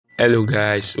Hello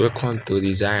guys, welcome to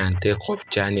the 𝐒𝐚𝐭𝐜𝐡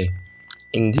channel.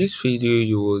 In this video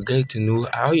you will get to know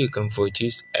how you can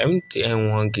purchase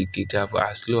MTN 1 gig data for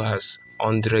as low as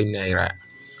 100 naira.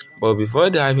 But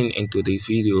before diving into the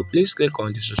video, please click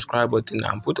on the subscribe button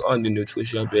and put on the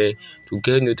notification bell to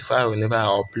get notified whenever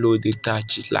I upload data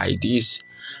cheats like this.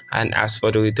 And as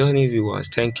for the returning viewers,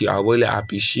 thank you, I really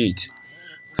appreciate.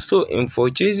 So in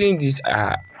purchasing this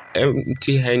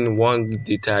MTN 1 gig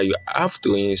data, you have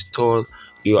to install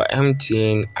your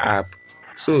MTN app.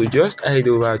 So just head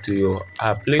over to your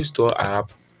Play Store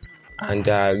app and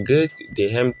get the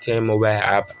MTN mobile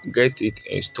app, get it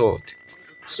installed.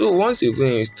 So once you've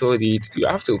installed it, you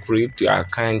have to create your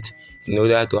account in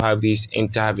order to have this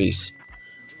interface.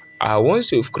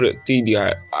 Once you've created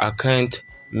your account,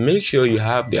 make sure you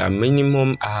have the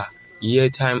minimum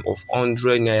year time of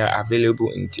 100 naira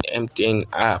available in the MTN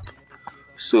app.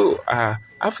 So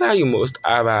after you must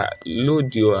have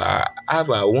load your have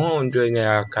a 100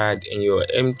 naira card in your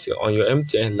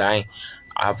MTN line.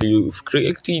 After you've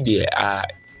created the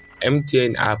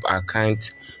MTN app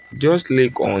account, just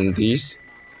click on this.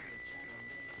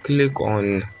 Click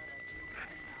on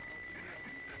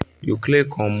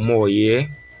more here.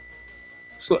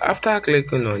 So after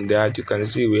clicking on that, you can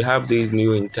see we have this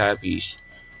new interface.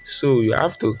 So you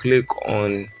have to click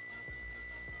on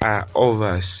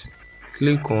offers.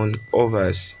 Click on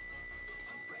offers.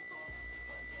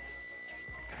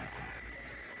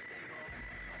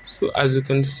 So as you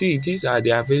can see, these are the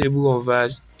available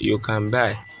offers you can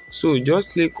buy. So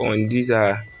just click on these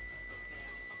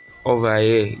over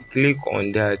here. Click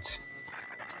on that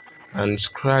and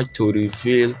scratch to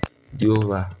reveal the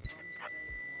offer.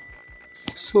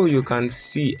 So you can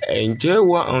see enjoy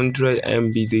 100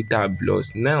 MB data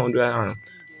plus 900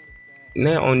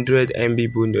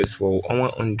 MB bonus for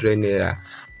 100 naira.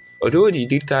 Although the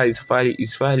data is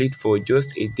valid for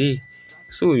just a day,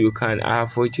 so you can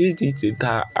purchase this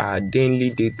data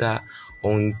daily data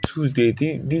on Tuesday.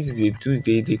 This is a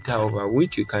Tuesday data offer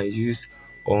which you can use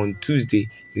on Tuesday.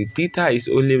 The data is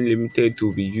only limited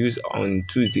to be used on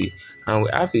Tuesday, and we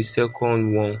have a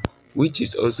second one which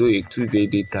is also a Tuesday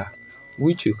data,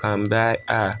 which you can buy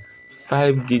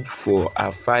 5 gig for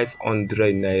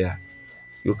 500 naira.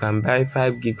 You can buy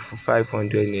 5 gig for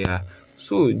 500 naira.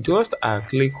 So just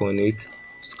click on it,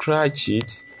 scratch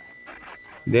it,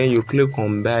 then you click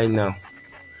on buy now,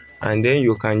 and then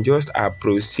you can just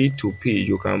proceed to pay.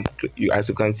 As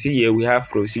you can see here, we have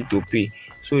proceed to pay.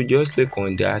 So just click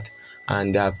on that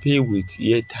and pay with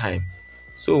airtime.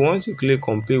 So once you click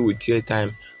on pay with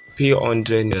airtime, pay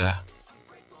 100 naira.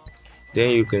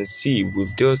 Then you can see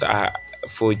we've just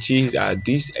purchased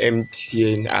this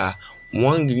MTN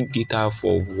 1 gig data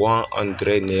for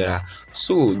 100 naira.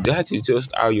 So that is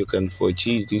just how you can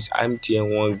purchase this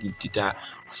MTN 1 gig data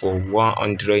for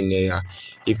 100 naira.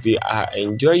 If you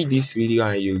enjoy this video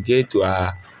and you get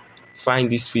to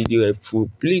find this video helpful,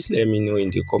 please let me know in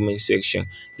the comment section.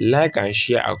 Like and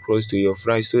share across to your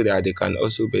friends so that they can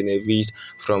also benefit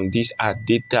from this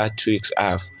data tricks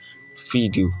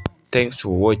video. Thanks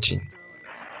for watching.